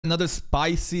Another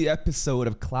spicy episode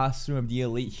of Classroom of the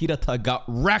Elite. Hirata got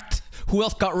wrecked. Who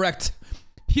else got wrecked?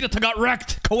 Hirata got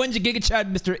wrecked. Koenji Giga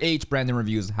Chad, Mr. H, Brandon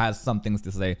Reviews, has some things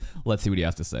to say. Let's see what he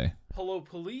has to say. Hello,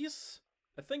 police.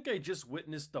 I think I just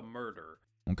witnessed a murder.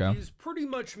 Okay. It's pretty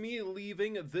much me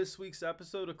leaving this week's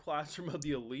episode of Classroom of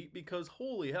the Elite because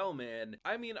holy hell, man.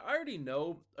 I mean, I already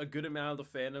know a good amount of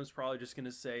the fandom's probably just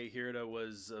gonna say Hirata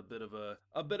was a bit of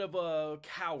a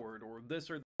coward or this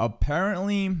or that.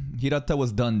 Apparently, Hirata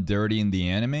was done dirty in the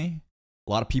anime. A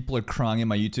lot of people are crying in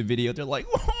my YouTube video. They're like,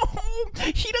 oh,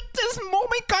 Hirata's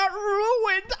moment got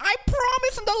ruined. I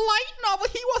promise in the light novel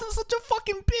he wasn't such a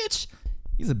fucking bitch.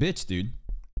 He's a bitch, dude.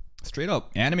 Straight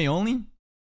up. Anime only?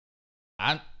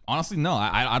 Honestly, no.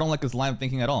 I don't like this line of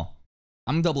thinking at all.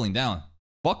 I'm doubling down.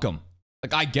 Fuck him.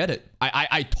 Like, I get it.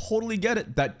 I totally get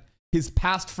it that his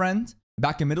past friend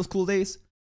back in middle school days,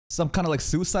 some kind of like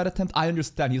suicide attempt, I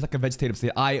understand. He's like a vegetative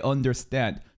state. I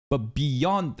understand. But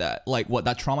beyond that, like what,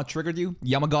 that trauma triggered you?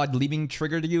 Yamagod leaving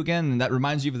triggered you again? And that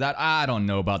reminds you of that? I don't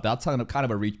know about that. That's kind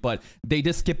of a reach. But they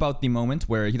did skip out the moment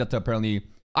where Hirata apparently...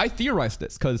 I theorized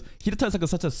this because Hirata is like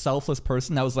such a selfless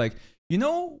person. I was like, you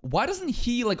know, why doesn't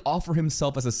he like offer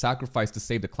himself as a sacrifice to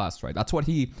save the class, right? That's what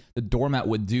the doormat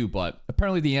would do. But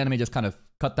apparently the anime just kind of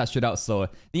cut that shit out. So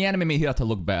the anime made Hirata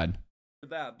look bad.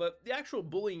 But the actual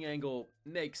bullying angle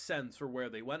makes sense for where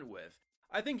they went with.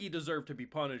 I think he deserved to be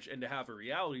punished and to have a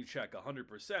reality check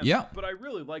 100%. Yeah. But I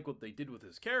really like what they did with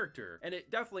his character. And it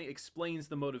definitely explains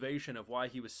the motivation of why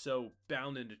he was so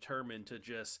bound and determined to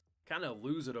just kind of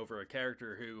lose it over a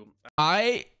character who...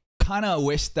 I kind of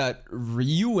wish that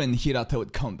Ryu and Hirata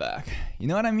would come back. You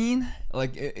know what I mean?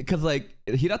 Like, because like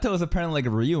Hirata was apparently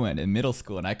like Ryuen in middle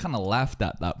school, and I kind of laughed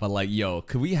at that. But like, yo,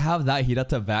 could we have that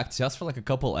Hirata back just for like a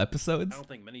couple episodes? I don't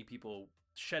think many people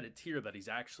shed a tear that he's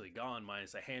actually gone,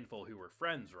 minus a handful who were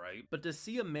friends, right? But to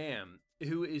see a man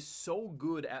who is so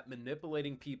good at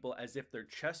manipulating people as if they're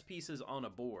chess pieces on a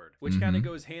board, which kind of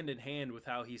goes hand in hand with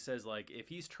how he says, like, if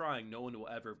he's trying, no one will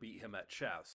ever beat him at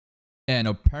chess. And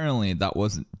apparently that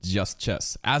wasn't just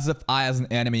chess. As if I, as an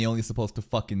anime, only supposed to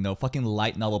fucking know. Fucking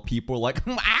light novel people were like,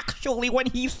 actually, when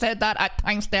he said that at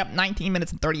timestamp 19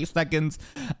 minutes and 30 seconds,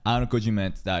 Ano Koji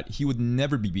meant that he would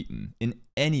never be beaten in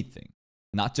anything.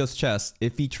 Not just chess.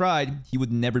 If he tried, he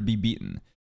would never be beaten.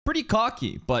 Pretty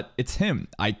cocky, but it's him.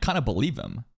 I kind of believe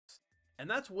him. And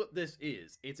that's what this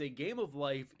is. It's a game of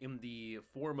life in the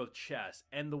form of chess,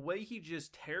 and the way he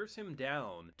just tears him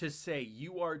down to say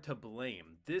you are to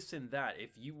blame, this and that.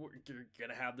 If you're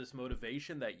gonna have this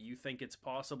motivation that you think it's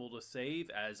possible to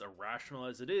save, as irrational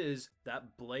as it is,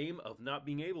 that blame of not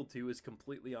being able to is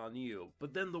completely on you.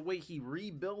 But then the way he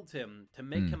rebuilt him to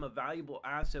make him a valuable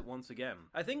asset once again.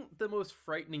 I think the most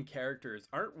frightening characters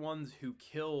aren't ones who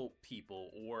kill people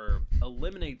or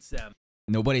eliminates them.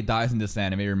 Nobody dies in this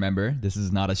anime, remember? This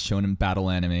is not a shonen battle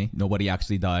anime. Nobody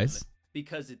actually dies.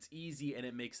 Because it's easy and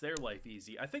it makes their life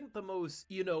easy. I think the most,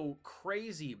 you know,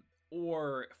 crazy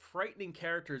or frightening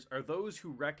characters are those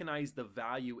who recognize the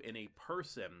value in a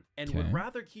person and would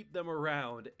rather keep them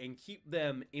around and keep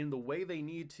them in the way they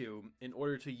need to in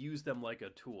order to use them like a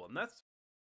tool. And that's...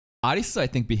 Arisu, I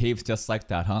think, behaves just like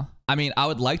that, huh? I mean, I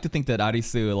would like to think that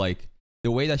Arisu, like... the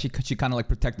way that she kind of like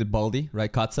protected Baldi,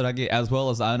 right? Katsuragi, as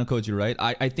well as Ano Koji, right?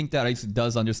 I think that Arisu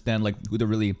does understand like who the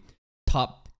really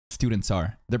top students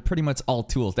are. They're pretty much all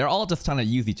tools. They're all just trying to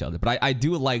use each other. But I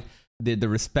do like the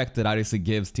respect that Arisu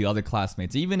gives to other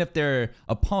classmates. Even if they're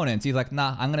opponents, he's like,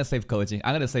 nah, I'm going to save Koji.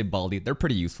 I'm going to save Baldi. They're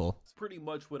pretty useful. It's pretty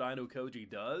much what Ano Koji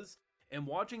does. And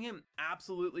watching him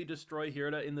absolutely destroy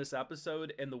Hirata in this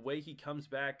episode and the way he comes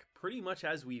back pretty much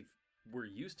as we're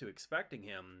used to expecting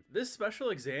him. This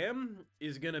special exam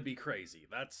is gonna be crazy.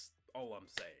 That's all I'm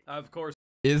saying. Of course.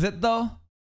 Is it though?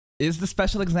 Is the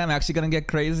special exam actually gonna get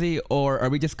crazy? Or are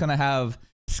we just gonna have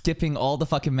skipping all the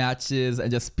fucking matches and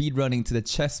just speed running to the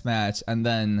chess match and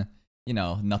then, you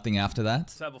know, nothing after that?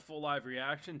 Let's have a full live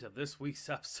reaction to this week's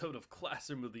episode of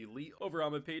Classroom of the Elite over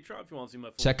on my Patreon if you want to see my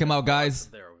full check him out, guys.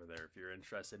 They're over there if you're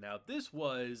interested. Now, this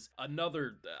was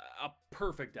another a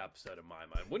perfect episode in my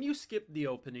mind. When you skip the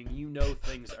opening, you know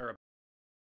things are a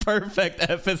perfect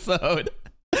episode.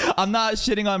 I'm not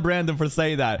shitting on Brandon for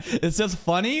saying that. It's just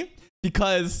funny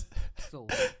because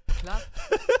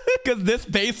because this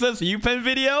basis UPenn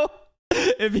video,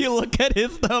 if you look at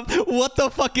his stuff, what the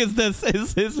fuck is this?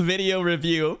 Is his video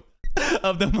review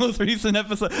of the most recent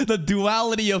episode, the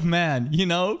duality of man, you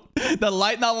know? The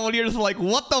light novel here is like,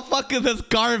 what the fuck is this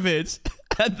garbage?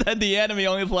 And then the anime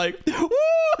only is like, woo,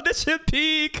 this should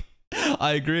peak.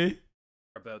 I agree.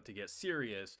 About to get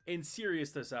serious, and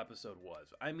serious this episode was.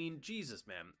 I mean, Jesus,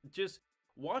 man, just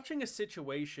watching a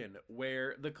situation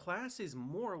where the class is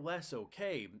more or less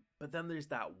okay, but then there's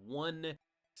that one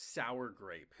sour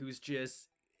grape who's just,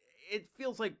 it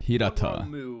feels like one Hirata.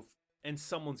 wrong move and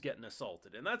someone's getting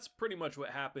assaulted. And that's pretty much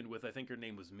what happened with, I think her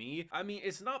name was Mi. I mean,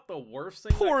 it's not the worst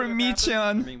thing. Poor that could have Mi-chan.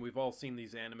 happened. I mean, we've all seen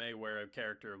these anime where a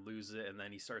character loses it and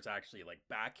then he starts actually like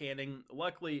backhanding.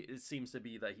 Luckily, it seems to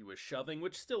be that he was shoving,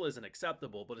 which still isn't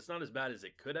acceptable, but it's not as bad as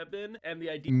it could have been. And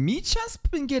the idea, Mi-chan's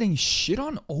been getting shit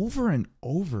on over and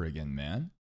over again,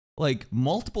 man. Like,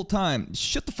 multiple times.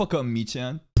 Shut the fuck up,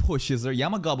 Mi-chan. Pushes her.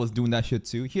 Yamagawa's doing that shit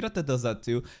too. Hirata does that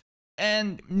too.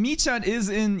 And Mi-chan is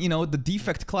in, you know, the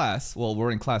defect class. Well, we're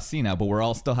in class C now, but we're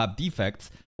all still have defects.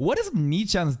 What is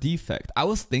Mi-chan's defect? I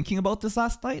was thinking about this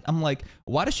last night. I'm like,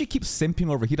 why does she keep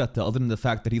simping over Hirata other than the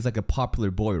fact that he's like a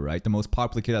popular boy, right? The most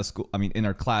popular kid at school, I mean, in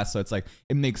our class. So it's like,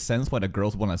 it makes sense why the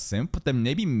girls want to simp. But then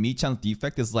maybe Mi-chan's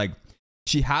defect is like,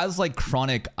 she has like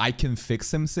chronic I can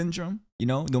fix him syndrome. You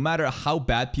know, no matter how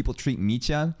bad people treat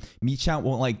Mi-chan, Mi-chan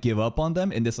won't like give up on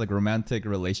them in this like romantic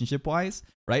relationship wise,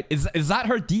 right? Is that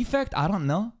her defect? I don't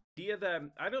know. idea that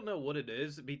I don't know what it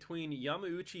is between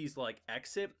Yamauchi's like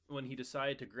exit when he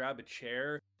decided to grab a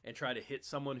chair and try to hit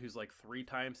someone who's like 3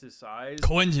 times his size,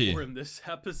 Koenji. or in this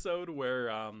episode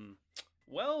where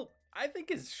well, I think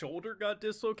his shoulder got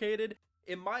dislocated.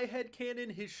 In my head canon,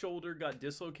 his shoulder got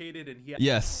dislocated and he had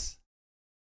Yes.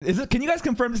 Is it? Can you guys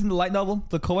confirm this in the light novel?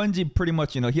 The Koenji pretty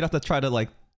much, you know, he'd have to try to like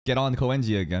get on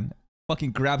Koenji again.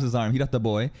 Fucking grabs his arm. He'd have to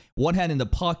boy. One hand in the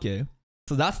pocket.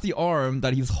 So that's the arm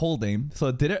that he's holding.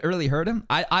 So did it really hurt him?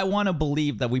 I want to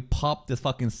believe that we popped this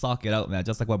fucking socket out, man.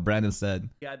 Just like what Brandon said.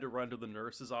 He had to run to the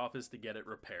nurse's office to get it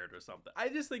repaired or something. I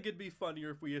just think it'd be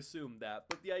funnier if we assumed that.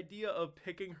 But the idea of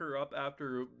picking her up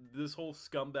after this whole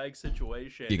scumbag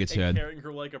situation You get and Chad. carrying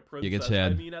her like a princess, You get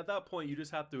Chad. I mean, at that point, you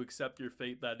just have to accept your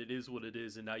fate that it is what it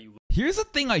is, and now you... Here's the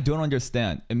thing I don't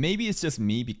understand, and maybe it's just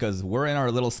me because we're in our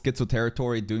little schizo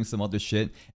territory doing some other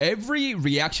shit. Every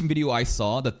reaction video I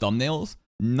saw, the thumbnails,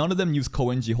 none of them use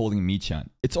Koenji holding Mi-chan.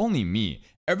 It's only me.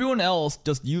 Everyone else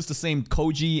just used the same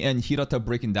Koji and Hirata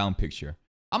breaking down picture.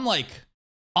 I'm like,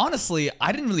 honestly,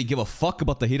 I didn't really give a fuck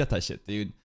about the Hirata shit,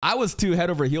 dude. I was too head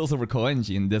over heels over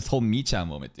Koenji in this whole Mi-chan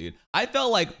moment, dude. I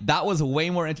felt like that was way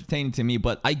more entertaining to me,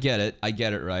 but I get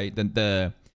it, right?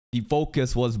 The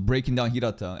focus was breaking down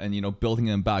Hirata and, you know, building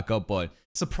him back up, but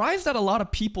surprised that a lot of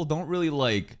people don't really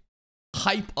like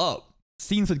hype up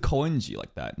scenes with Koenji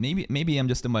like that. Maybe I'm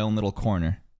just in my own little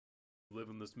corner. Live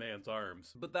in this man's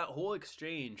arms. But that whole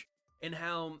exchange and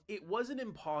how it wasn't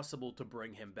impossible to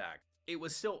bring him back. It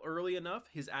was still early enough.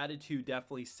 His attitude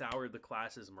definitely soured the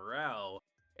class's morale.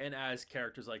 And as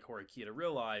characters like Horikita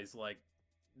realize, like,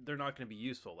 they're not going to be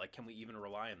useful. Like, can we even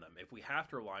rely on them? If we have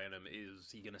to rely on him,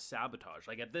 is he going to sabotage?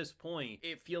 Like, at this point,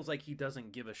 it feels like he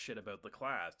doesn't give a shit about the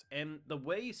class. And the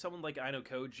way someone like Aino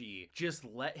Koji just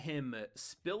let him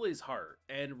spill his heart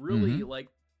and really, like,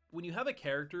 when you have a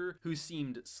character who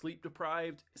seemed sleep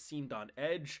deprived, seemed on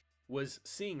edge, was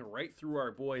seeing right through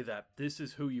our boy that this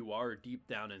is who you are deep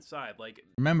down inside. Like,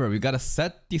 remember, we gotta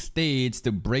set the stage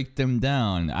to break them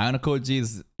down. Aino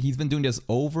Koji he's been doing this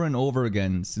over and over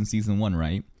again since season 1,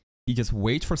 right? He just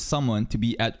waits for someone to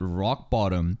be at rock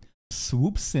bottom,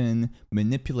 swoops in,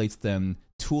 manipulates them,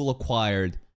 tool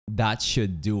acquired. That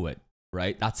should do it,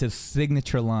 right? That's his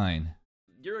signature line.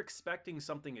 you're expecting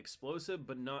something explosive,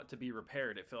 but not to be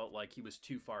repaired. It felt like he was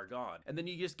too far gone. And then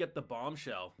you just get the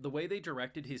bombshell. The way they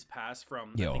directed his pass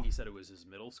from, I think he said it was his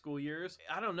middle school years.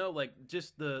 I don't know, like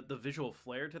just the visual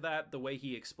flair to that, the way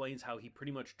he explains how he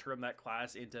pretty much turned that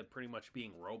class into pretty much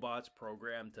being robots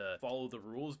programmed to follow the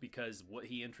rules, because what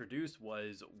he introduced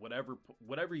was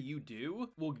whatever you do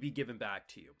will be given back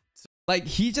to you. So like,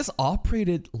 he just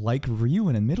operated like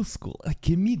Ryuen in middle school. Like,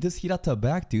 give me this Hirata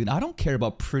back, dude. I don't care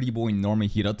about pretty boy Norma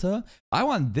Hirata. I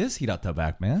want this Hirata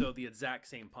back, man. So the exact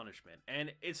same punishment.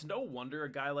 And it's no wonder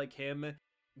a guy like him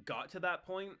got to that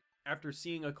point after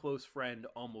seeing a close friend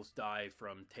almost die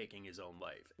from taking his own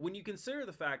life. When you consider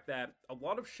the fact that a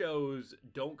lot of shows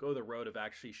don't go the road of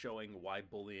actually showing why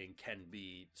bullying can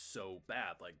be so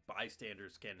bad, like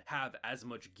bystanders can have as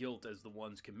much guilt as the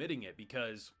ones committing it,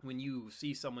 because when you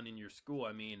see someone in your school,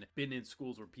 I mean, been in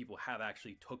schools where people have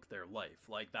actually took their life,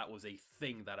 like that was a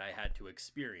thing that I had to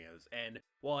experience. And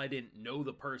while I didn't know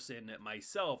the person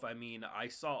myself, I mean, I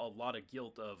saw a lot of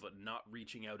guilt of not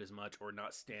reaching out as much or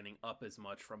not standing up as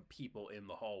much from people in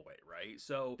the hallway, right?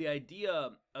 So the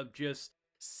idea of just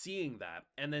seeing that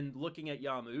and then looking at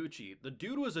Yamauchi, the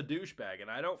dude was a douchebag,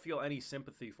 and I don't feel any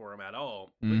sympathy for him at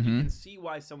all, but you can see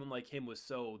why someone like him was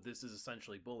so, this is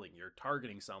essentially bullying. You're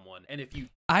targeting someone, and if you...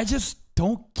 I just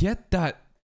don't get that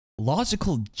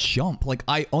logical jump. Like,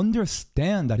 I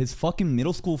understand that his fucking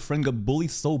middle school friend got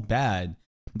bullied so bad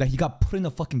that he got put in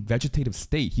a fucking vegetative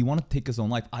state. He wanted to take his own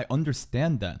life. I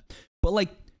understand that. But like,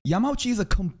 Yamauchi is a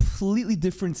completely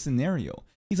different scenario.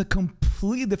 He's a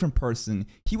completely different person.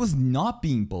 He was not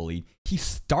being bullied. He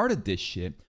started this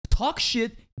shit. Talk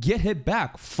shit, get hit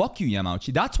back. Fuck you,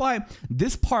 Yamauchi. That's why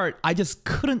this part, I just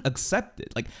couldn't accept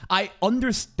it. Like, I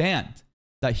understand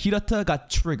that Hirata got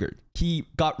triggered. He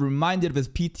got reminded of his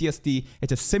PTSD.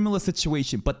 It's a similar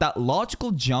situation, but that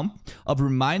logical jump of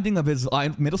reminding of his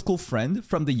middle school friend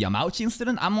from the Yamauchi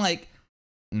incident, I'm like,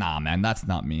 nah, man, that's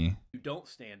not me. You don't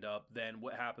stand up, then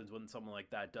what happens when someone like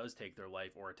that does take their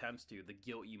life or attempts to? The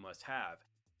guilt you must have.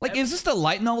 Like, is this the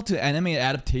light novel to anime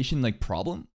adaptation, like,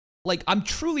 problem? Like, I'm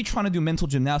truly trying to do mental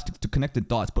gymnastics to connect the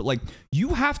dots, but, like, you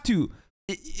have to...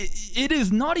 It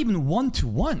is not even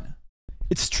one-to-one.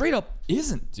 It straight up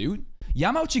isn't, dude.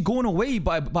 Yamauchi going away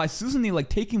by Suzune, like,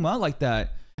 taking him out like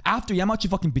that after Yamauchi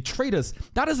fucking betrayed us,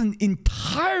 that is an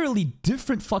entirely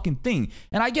different fucking thing.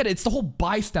 And I get it, it's the whole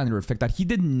bystander effect that he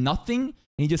did nothing and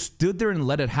he just stood there and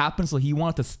let it happen, so he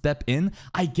wanted to step in.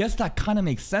 I guess that kind of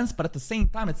makes sense, but at the same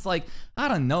time, it's like, I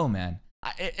don't know, man.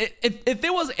 If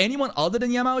there was anyone other than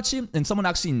Yamauchi and someone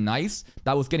actually nice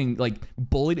that was getting like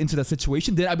bullied into that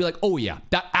situation, then I'd be like, oh yeah,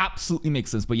 that absolutely makes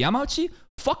sense. But Yamauchi,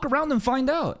 fuck around and find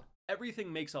out.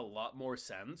 Everything makes a lot more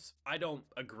sense. I don't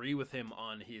agree with him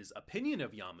on his opinion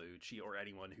of Yamauchi or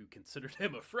anyone who considered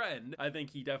him a friend. I think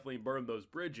he definitely burned those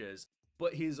bridges.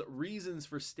 But his reasons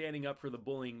for standing up for the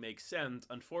bullying make sense.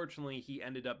 Unfortunately, he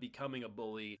ended up becoming a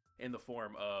bully in the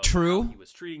form of True. How he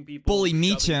was treating people. Bully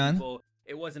me-chan.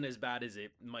 It wasn't as bad as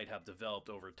it might have developed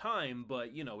over time,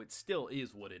 but, you know, it still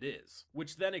is what it is.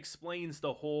 Which then explains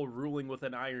the whole ruling with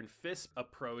an iron fist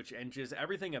approach, and just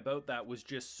everything about that was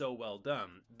just so well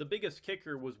done. The biggest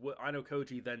kicker was what Aino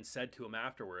Koji then said to him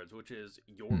afterwards, which is,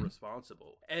 you're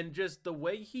responsible. And just the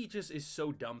way he just is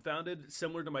so dumbfounded,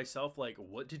 similar to myself, like,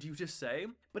 what did you just say?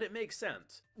 But it makes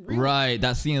sense. Really? Right,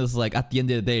 that scene is like, at the end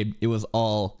of the day, it was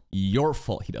all your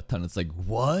fault, Hirata. And it's like,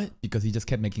 what? Because he just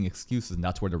kept making excuses, and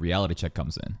that's where the reality check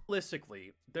comes in.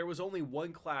 Realistically, there was only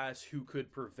one class who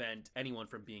could prevent anyone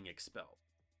from being expelled.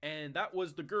 And that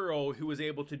was the girl who was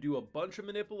able to do a bunch of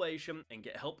manipulation and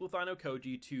get help with Aino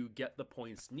Koji to get the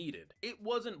points needed. It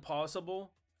wasn't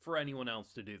possible for anyone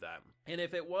else to do that. And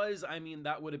if it was, I mean,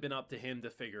 that would have been up to him to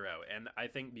figure out. And I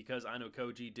think because Aino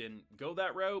Koji didn't go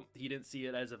that route, he didn't see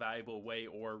it as a valuable way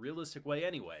or a realistic way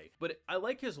anyway. But I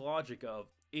like his logic of,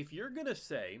 if you're gonna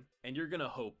say, and you're gonna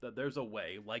hope that there's a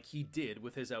way, like he did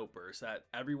with his outburst, that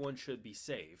everyone should be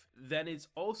safe, then it's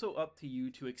also up to you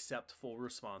to accept full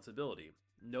responsibility.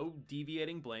 No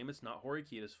deviating blame, it's not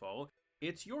Horikita's fault.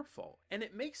 It's your fault. And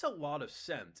it makes a lot of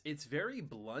sense. It's very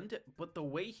blunt, but the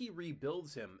way he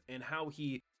rebuilds him and how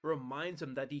he reminds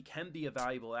him that he can be a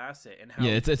valuable asset and how...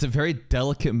 Yeah, it's a very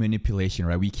delicate manipulation,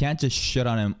 right? We can't just shit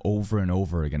on him over and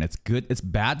over again. It's good, it's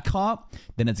bad cop,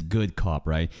 then it's good cop,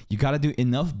 right? You gotta do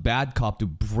enough bad cop to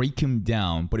break him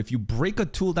down, but if you break a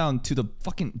tool down to the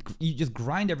fucking... You just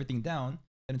grind everything down,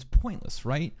 then it's pointless,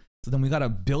 right? So then we gotta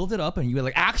build it up and you're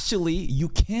like, actually, you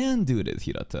can do this,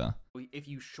 Hirata. If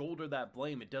you shoulder that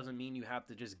blame, it doesn't mean you have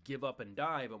to just give up and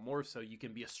die, but more so you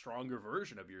can be a stronger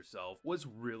version of yourself, was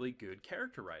really good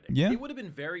character writing. Yeah. It would have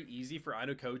been very easy for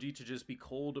Aino Koji to just be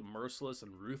cold, merciless,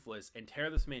 and ruthless and tear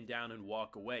this man down and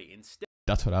walk away. Instead,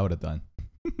 that's what I would have done.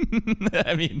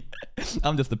 I mean,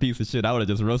 I'm just a piece of shit. I would have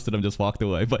just roasted him, just walked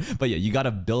away. But yeah, you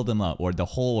gotta build him up, or the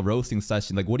whole roasting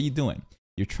session. Like, what are you doing?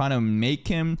 You're trying to make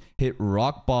him hit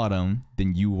rock bottom,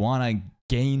 then you want to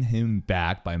gain him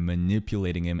back by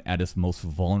manipulating him at his most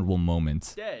vulnerable moments.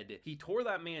 Instead, he tore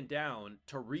that man down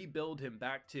to rebuild him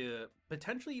back to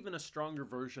potentially even a stronger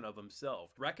version of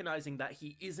himself, recognizing that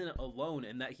he isn't alone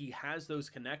and that he has those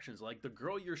connections, like the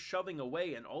girl you're shoving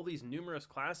away and all these numerous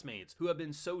classmates who have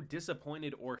been so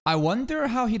disappointed or... I wonder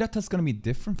how Hirata's gonna be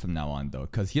different from now on, though,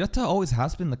 because Hirata always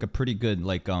has been like a pretty good,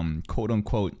 like,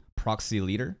 quote-unquote proxy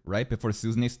leader, right? Before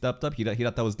Suzune stepped up,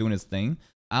 Hirata was doing his thing.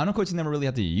 Aino Koji never really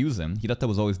had to use him. Hirata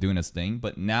was always doing his thing,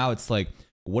 but now it's like,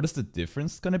 what is the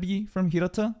difference gonna be from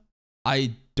Hirata?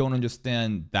 I don't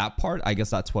understand that part. I guess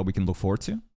that's what we can look forward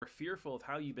to. Fearful of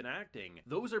how you've been acting.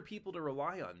 Those are people to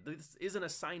rely on. This isn't a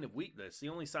sign of weakness. The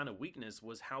only sign of weakness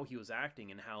was how he was acting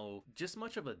and how just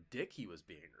much of a dick he was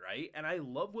being, right? And I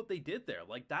love what they did there.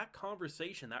 Like that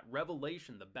conversation, that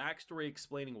revelation, the backstory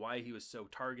explaining why he was so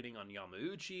targeting on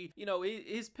Yamauchi. You know,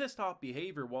 his pissed off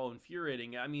behavior, while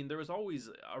infuriating, I mean, there was always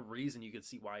a reason you could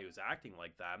see why he was acting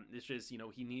like that. It's just, you know,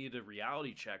 he needed a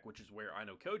reality check, which is where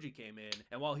Aino Koji came in.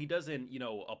 And while he doesn't, you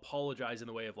know, apologize in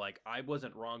the way of like, I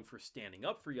wasn't wrong for standing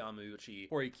up for for Yamauchi.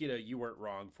 For Akita, you weren't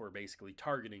wrong for basically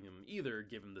targeting him either,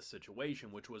 given the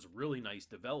situation, which was really nice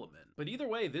development. But either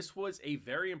way, this was a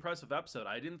very impressive episode.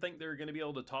 I didn't think they were going to be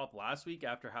able to top last week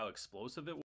after how explosive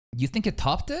it was. You think it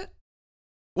topped it?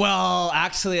 Well,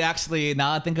 actually,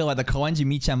 now I think about the Koenji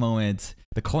Michan moment.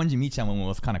 The Koenji Michan moment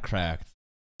was kind of cracked.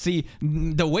 See,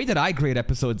 the way that I grade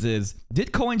episodes is,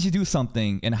 did Koenji do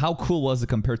something, and how cool was it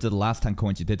compared to the last time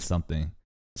Koenji did something?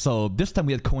 So this time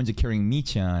we had Koenji carrying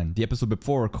Michan. The episode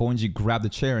before, Koenji grabbed the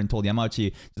chair and told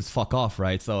Yamauchi, just fuck off,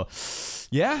 right? So,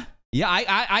 yeah,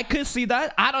 I could see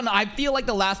that. I don't know. I feel like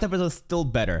the last episode is still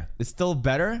better. It's still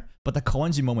better, but the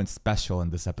Koenji moment's special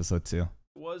in this episode too.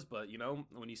 Was, but you know,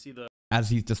 when you see the as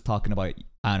he's just talking about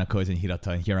Koenji and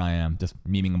Hirata, and here I am just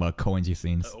memeing about Koenji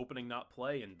scenes. The opening not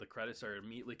play and the credits are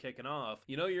immediately kicking off.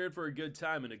 You know you're in for a good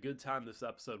time, and a good time this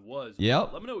episode was.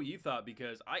 Yep. Let me know what you thought,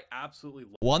 because I absolutely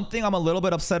love. One thing I'm a little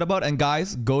bit upset about, and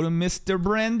guys, go to Mr.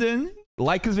 Brandon,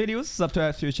 like his videos,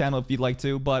 subscribe to his channel if you'd like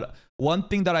to, but one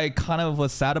thing that I kind of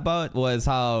was sad about was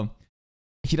how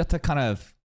Hirata kind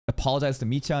of apologized to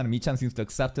Michan, and Michan seems to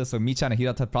accept it, so Michan and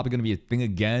Hirata are probably going to be a thing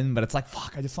again, but it's like,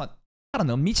 fuck, I don't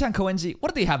know, Michan and Koenji,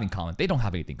 what do they have in common? They don't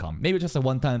have anything in common. Maybe it's just a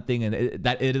one-time thing, and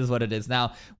it is what it is.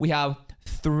 Now, we have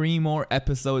 3 more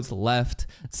episodes left.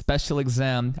 Special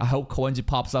exam. I hope Koenji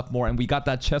pops up more, and we got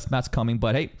that chess match coming,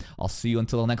 but hey, I'll see you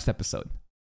until the next episode.